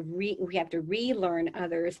have to relearn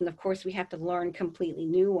others, and of course we have to learn completely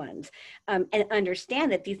new ones, and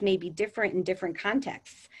understand that these may be different in different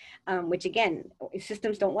contexts, which again,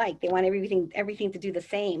 systems don't like. They want everything to do the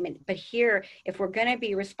same. But here, if we're going to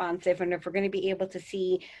be responsive and if we're going to be able to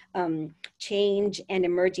see change and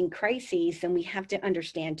emerging crises, then we have to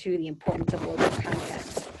understand too the importance of local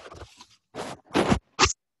context.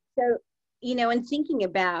 So, in thinking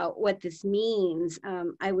about what this means,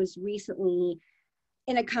 I was recently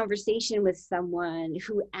in a conversation with someone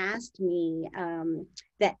who asked me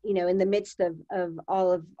that, in the midst of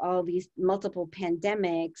all these multiple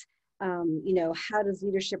pandemics, how does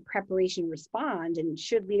leadership preparation respond? And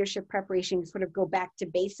should leadership preparation sort of go back to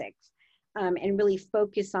basics and really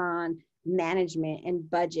focus on management and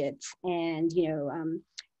budgets and,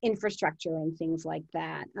 infrastructure and things like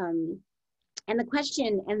that? And the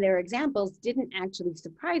question and their examples didn't actually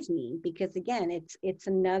surprise me, because again, it's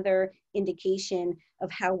another indication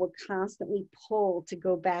of how we're constantly pulled to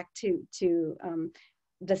go back to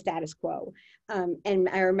the status quo. And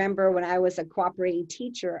I remember when I was a cooperating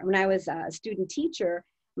teacher, when I was a student teacher,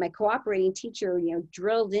 my cooperating teacher,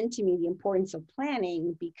 drilled into me the importance of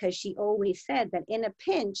planning, because she always said that in a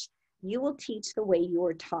pinch, you will teach the way you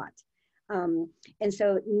were taught. And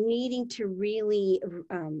so needing to really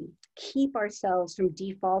keep ourselves from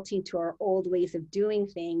defaulting to our old ways of doing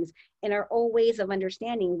things and our old ways of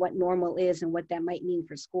understanding what normal is and what that might mean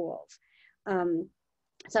for schools.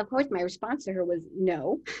 So of course my response to her was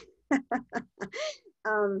no.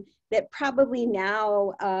 That probably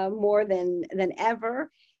now more than ever,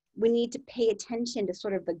 we need to pay attention to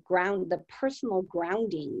sort of the personal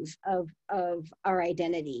groundings of our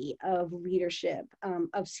identity, of leadership,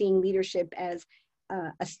 of seeing leadership as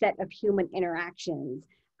a set of human interactions,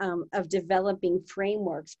 of developing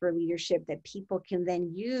frameworks for leadership that people can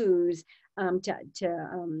then use to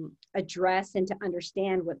address and to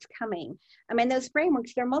understand what's coming. I mean, those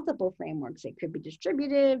frameworks, there are multiple frameworks. They could be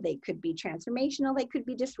distributive, they could be transformational, they could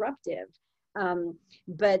be disruptive.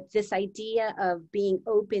 But this idea of being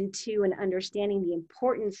open to and understanding the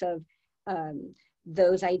importance of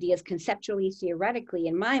those ideas conceptually, theoretically,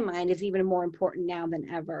 in my mind, is even more important now than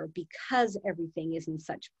ever, because everything is in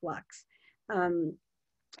such flux.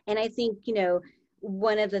 And I think,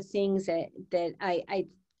 one of the things that I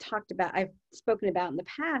talked about, I've spoken about in the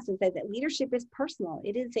past, is that leadership is personal.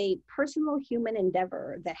 It is a personal human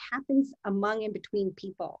endeavor that happens among and between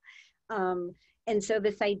people. And so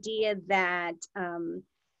this idea that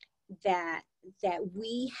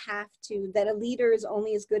we have to, that a leader is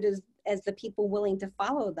only as good as the people willing to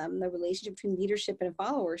follow them, the relationship between leadership and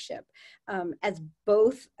followership, as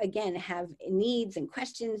both, again, have needs and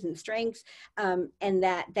questions and strengths, and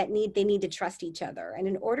they need to trust each other. And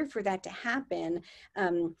in order for that to happen,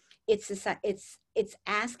 it's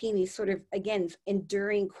asking these sort of, again,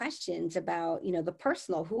 enduring questions about, the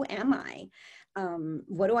personal. Who am I?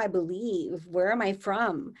 What do I believe? Where am I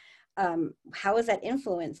from? How has that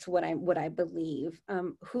influenced what I believe?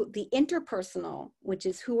 The interpersonal, which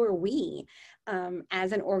is who are we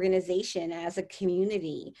as an organization, as a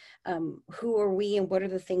community? Who are we, and what are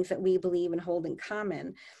the things that we believe and hold in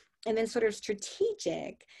common? And then sort of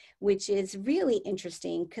strategic, which is really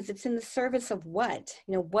interesting because it's in the service of what?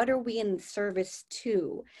 What are we in service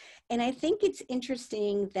to? And I think it's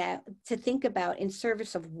interesting that to think about in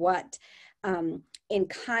service of what, in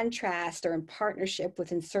contrast or in partnership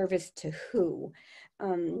with in service to who,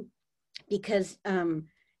 because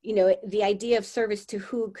the idea of service to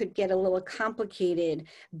who could get a little complicated,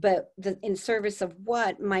 but in service of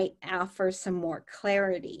what might offer some more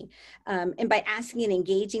clarity. And by asking and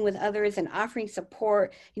engaging with others and offering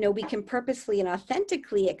support, we can purposely and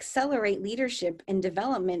authentically accelerate leadership and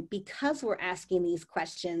development because we're asking these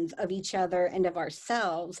questions of each other and of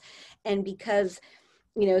ourselves. And because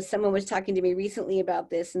someone was talking to me recently about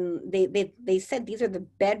this, and they said these are the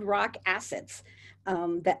bedrock assets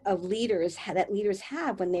that leaders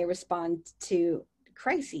have when they respond to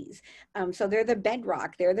crises. So they're the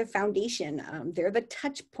bedrock, they're the foundation, they're the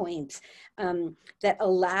touch points that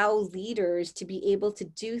allow leaders to be able to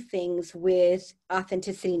do things with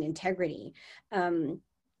authenticity and integrity. And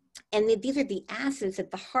these are the assets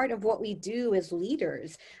at the heart of what we do as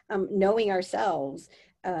leaders, knowing ourselves,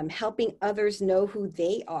 helping others know who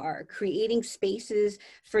they are, creating spaces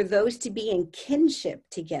for those to be in kinship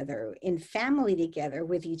together, in family together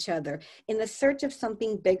with each other, in the search of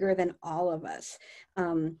something bigger than all of us.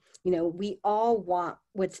 We all want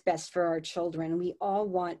what's best for our children. We all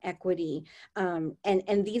want equity. And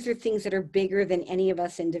these are things that are bigger than any of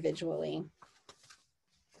us individually.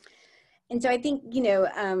 And so I think,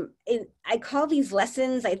 I call these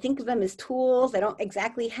lessons, I think of them as tools. I don't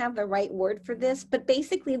exactly have the right word for this, but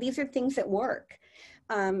basically these are things that work.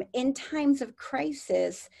 In times of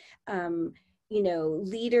crisis,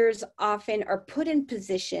 leaders often are put in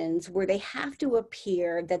positions where they have to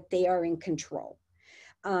appear that they are in control.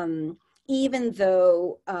 Even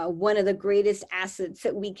though one of the greatest assets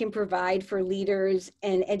that we can provide for leaders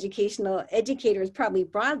and educators probably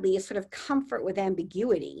broadly is sort of comfort with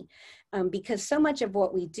ambiguity, because so much of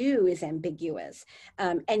what we do is ambiguous.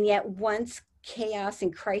 And yet once chaos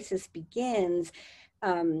and crisis begins,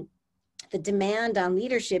 the demand on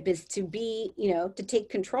leadership is to be, to take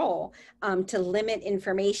control, to limit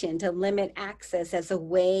information, to limit access as a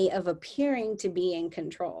way of appearing to be in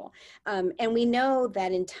control. And we know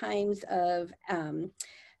that in times of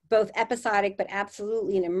both episodic, but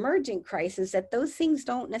absolutely an emergent crisis, that those things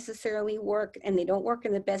don't necessarily work, and they don't work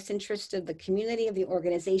in the best interest of the community, of the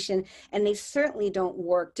organization, and they certainly don't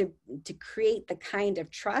work to create the kind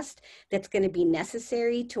of trust that's going to be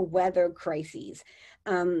necessary to weather crises.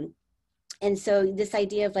 And so this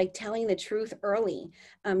idea of like telling the truth early,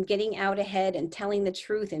 getting out ahead and telling the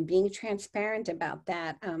truth and being transparent about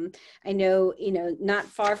that. I know, not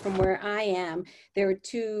far from where I am, there are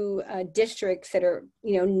two districts that are,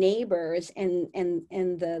 neighbors, and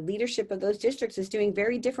the leadership of those districts is doing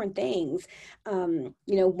very different things.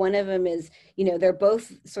 One of them is, they're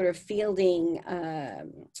both sort of fielding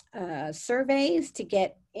surveys to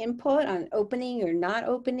get input on opening or not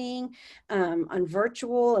opening, on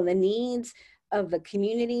virtual and the needs of the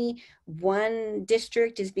community. One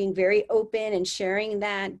district is being very open and sharing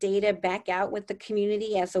that data back out with the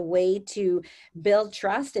community as a way to build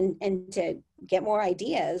trust and to get more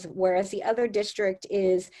ideas, whereas the other district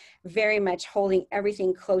is very much holding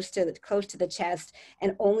everything close to the chest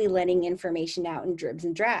and only letting information out in dribs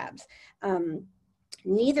and drabs.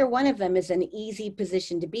 Neither one of them is an easy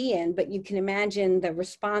position to be in, but you can imagine the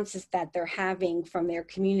responses that they're having from their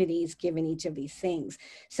communities given each of these things.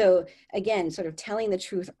 So again, sort of telling the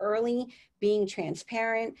truth early, being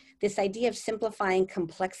transparent, this idea of simplifying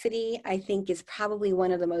complexity, I think is probably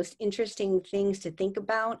one of the most interesting things to think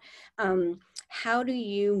about. How do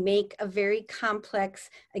you make a very complex,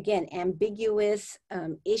 again, ambiguous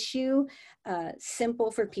issue simple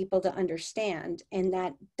for people to understand? And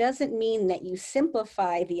that doesn't mean that you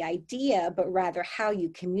simplify the idea, but rather how you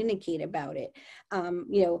communicate about it.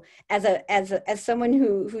 As someone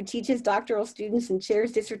who teaches doctoral students and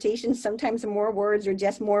chairs dissertations, sometimes more words are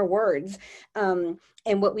just more words.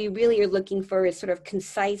 And what we really are looking for is sort of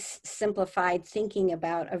concise, simplified thinking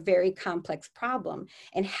about a very complex problem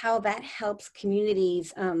and how that helps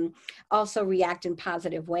communities also react in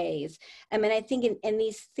positive ways. I mean, I think in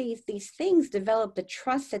these things develop the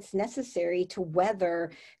trust that's necessary to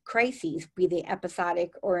weather crises, be they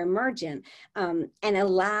episodic or emergent, and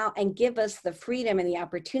allow and give us the freedom and the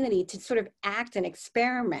opportunity to sort of act and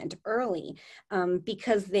experiment early,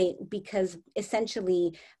 because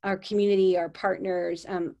essentially our community, our partners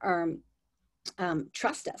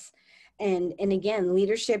trust us. and again,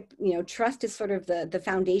 leadership, trust is sort of the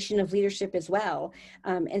foundation of leadership as well.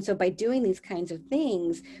 And so by doing these kinds of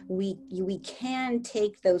things, we can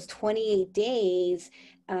take those 28 days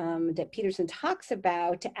that Peterson talks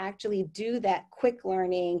about to actually do that quick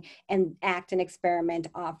learning and act and experiment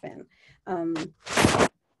often.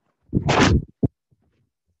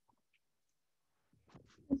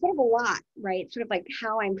 Sort of a lot, right? Sort of like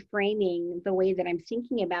how I'm framing the way that I'm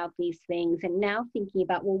thinking about these things, and now thinking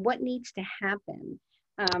about, well, what needs to happen?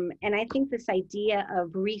 And I think this idea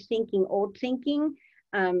of rethinking old thinking,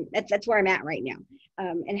 that's where I'm at right now,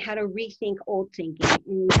 and how to rethink old thinking.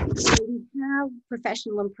 And we have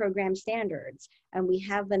professional and program standards, and we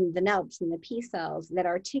have the NELPs and the P-cells that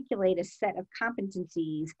articulate a set of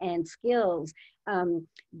competencies and skills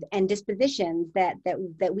and dispositions that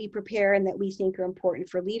we prepare and that we think are important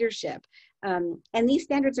for leadership. And these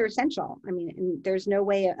standards are essential. I mean, and there's no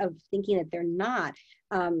way of thinking that they're not.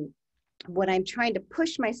 What I'm trying to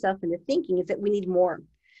push myself into thinking is that we need more.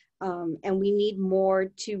 And we need more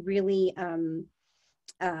to really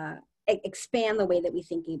expand the way that we're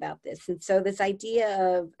thinking about this. And so this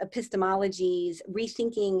idea of epistemologies,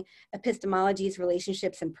 rethinking epistemologies,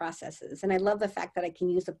 relationships, and processes. And I love the fact that I can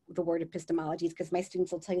use the word epistemologies, because my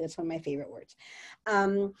students will tell you that's one of my favorite words.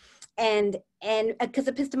 And because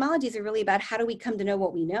epistemologies are really about how do we come to know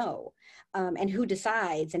what we know, and who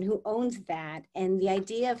decides and who owns that. And the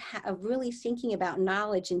idea of really thinking about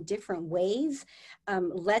knowledge in different ways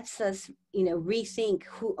lets us, rethink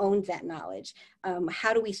who owns that knowledge.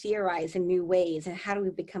 How do we theorize in new ways, and how do we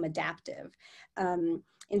become adaptive?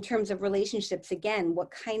 In terms of relationships, again, what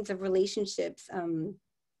kinds of relationships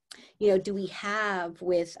do we have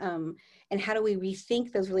with, and how do we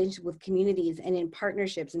rethink those relationships with communities and in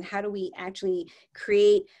partnerships, and how do we actually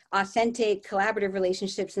create authentic collaborative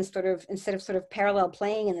relationships instead of sort of parallel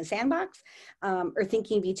playing in the sandbox, or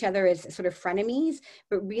thinking of each other as sort of frenemies,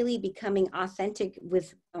 but really becoming authentic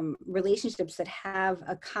with relationships that have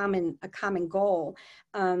a common goal.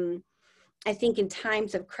 I think in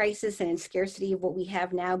times of crisis and in scarcity of what we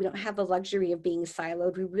have now, we don't have the luxury of being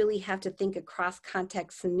siloed. We really have to think across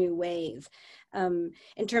contexts in new ways. In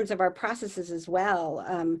terms of our processes as well,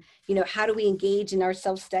 how do we engage in our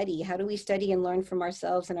self-study? How do we study and learn from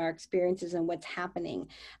ourselves and our experiences and what's happening?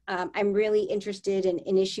 I'm really interested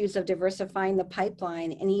in issues of diversifying the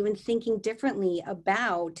pipeline and even thinking differently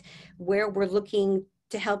about where we're looking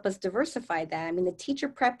to help us diversify that. I mean, the teacher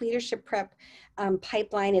prep, leadership prep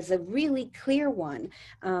pipeline is a really clear one,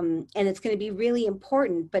 and it's going to be really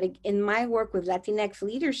important. But in my work with Latinx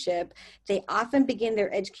leadership, they often begin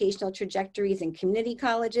their educational trajectories in community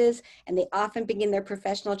colleges, and they often begin their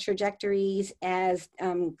professional trajectories as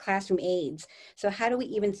classroom aides. So how do we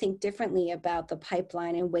even think differently about the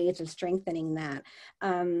pipeline and ways of strengthening that?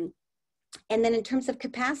 And then in terms of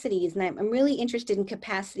capacities, and I'm really interested in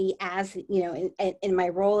capacity as, in my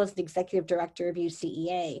role as the executive director of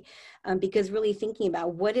UCEA, because really thinking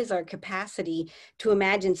about what is our capacity to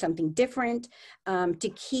imagine something different, to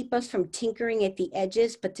keep us from tinkering at the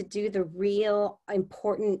edges, but to do the real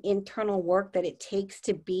important internal work that it takes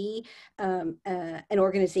to be an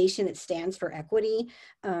organization that stands for equity.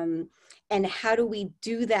 And how do we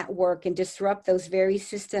do that work and disrupt those very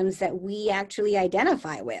systems that we actually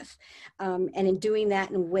identify with? And in doing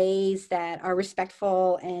that in ways that are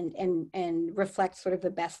respectful and reflect sort of the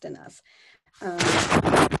best in us.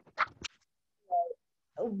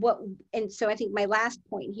 And so I think my last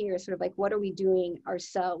point here is sort of like, what are we doing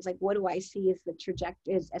ourselves? Like, what do I see as the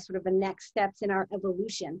trajectory, as sort of the next steps in our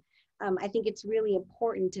evolution? I think it's really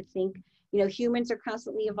important to think, humans are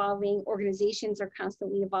constantly evolving, organizations are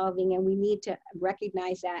constantly evolving, and we need to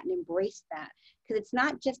recognize that and embrace that, because it's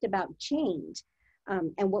not just about change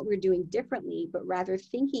and what we're doing differently, but rather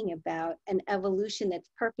thinking about an evolution that's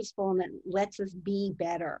purposeful and that lets us be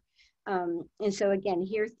better. And so again,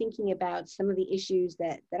 here thinking about some of the issues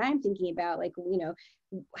that I'm thinking about, like,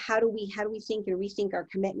 how do we think and rethink our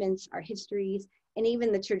commitments, our histories, and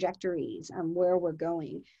even the trajectories, where we're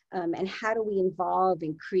going, and how do we involve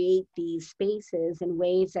and create these spaces in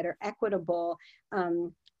ways that are equitable,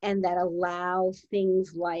 and that allow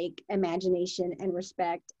things like imagination and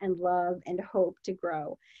respect and love and hope to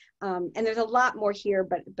grow. And there's a lot more here,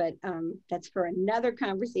 but that's for another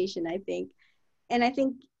conversation, I think. And I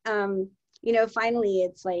think, finally,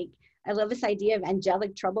 it's like, I love this idea of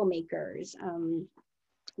angelic troublemakers.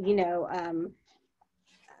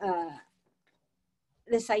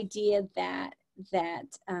 This idea that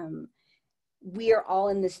we are all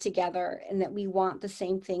in this together, and that we want the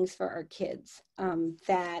same things for our kids,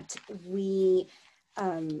 that we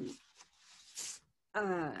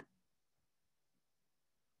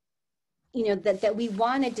you know, that we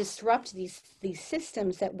want to disrupt these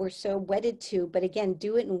systems that we're so wedded to, but again,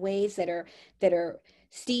 do it in ways that are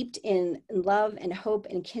steeped in love and hope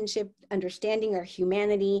and kinship, understanding our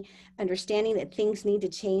humanity, understanding that things need to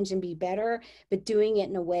change and be better, but doing it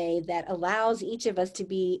in a way that allows each of us to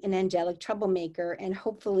be an angelic troublemaker, and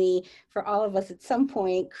hopefully for all of us at some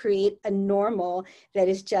point create a normal that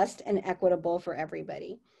is just and equitable for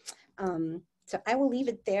everybody. So I will leave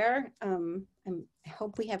it there. I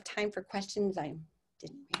hope we have time for questions. I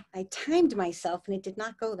timed myself and it did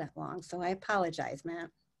not go that long, so I apologize, Matt.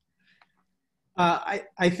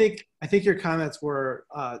 I think your comments were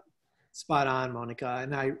spot on, Monica,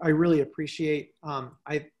 and I really appreciate.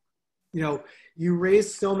 You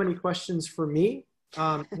raised so many questions for me,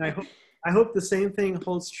 and I hope the same thing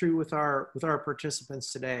holds true with our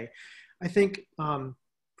participants today. I think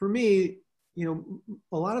for me, you know,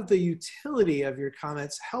 a lot of the utility of your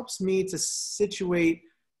comments helps me to situate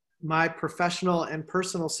my professional and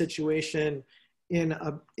personal situation in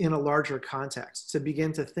a larger context, to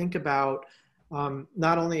begin to think about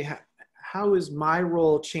not only how is my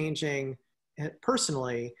role changing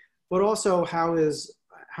personally, but also how is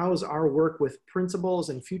our work with principals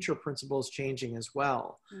and future principals changing as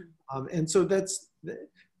well. And so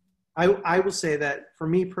I will say that for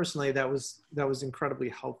me personally, that was incredibly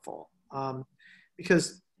helpful.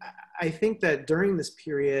 Because I think that during this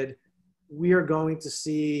period, we are going to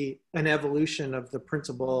see an evolution of the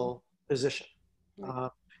principal position.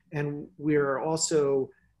 And we're already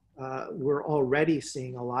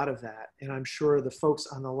seeing a lot of that. And I'm sure the folks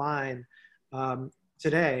on the line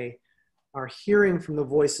today are hearing from the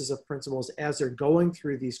voices of principals as they're going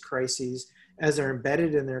through these crises, as they're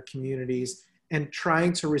embedded in their communities, and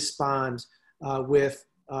trying to respond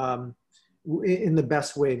in the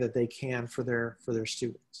best way that they can for their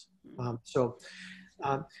students.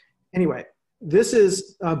 Anyway, this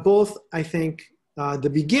is both, I think, the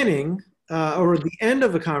beginning or the end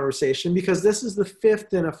of a conversation, because this is the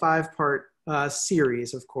 5th in a 5-part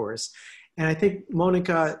series, of course. And I think,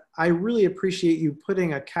 Monica, I really appreciate you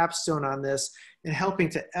putting a capstone on this and helping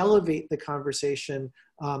to elevate the conversation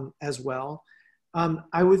as well.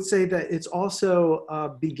 I would say that it's also a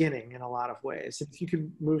beginning in a lot of ways. If you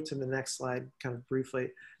could move to the next slide kind of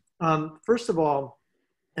briefly. First of all,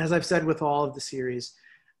 as I've said with all of the series,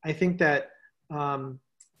 I think that,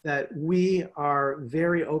 that we are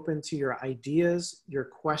very open to your ideas, your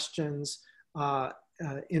questions,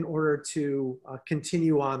 in order to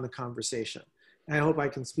continue on the conversation. And I hope I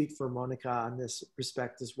can speak for Monica on this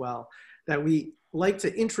respect as well, that we like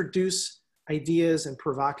to introduce ideas and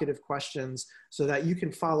provocative questions so that you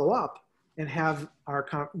can follow up and have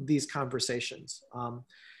these conversations.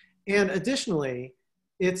 And additionally,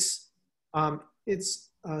 it's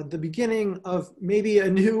the beginning of maybe a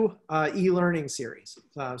new e-learning series.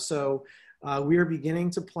 So we are beginning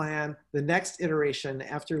to plan the next iteration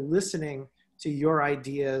after listening to your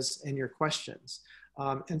ideas and your questions.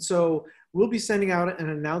 And so we'll be sending out an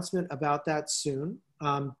announcement about that soon.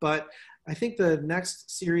 But I think the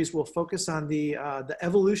next series will focus on the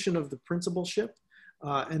evolution of the principalship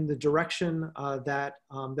and the direction that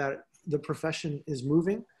the profession is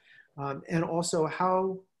moving, and also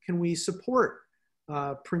how can we support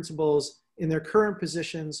principals in their current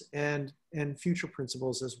positions and future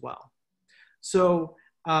principals as well. So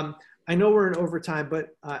I know we're in overtime, but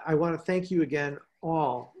I want to thank you again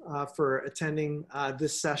all for attending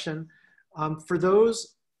this session. For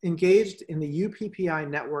those engaged in the UPPI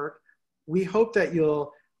network, we hope that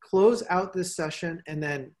you'll close out this session and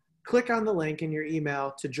then click on the link in your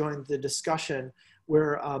email to join the discussion,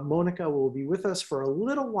 where Monica will be with us for a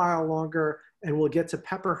little while longer, and we'll get to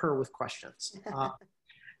pepper her with questions.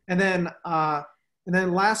 And then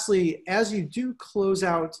lastly, as you do close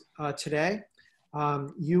out today,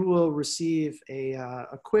 you will receive a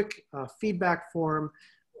quick feedback form.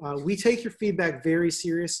 We take your feedback very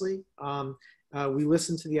seriously. We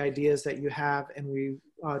listen to the ideas that you have, and we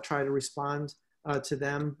try to respond to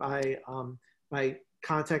them by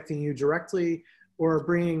contacting you directly or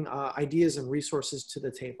bringing ideas and resources to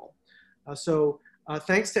the table. So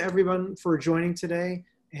thanks to everyone for joining today.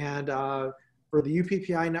 And for the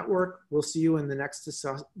UPPI network, we'll see you in the next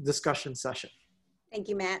discussion session. Thank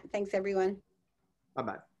you, Matt. Thanks, everyone.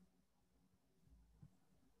 Bye-bye.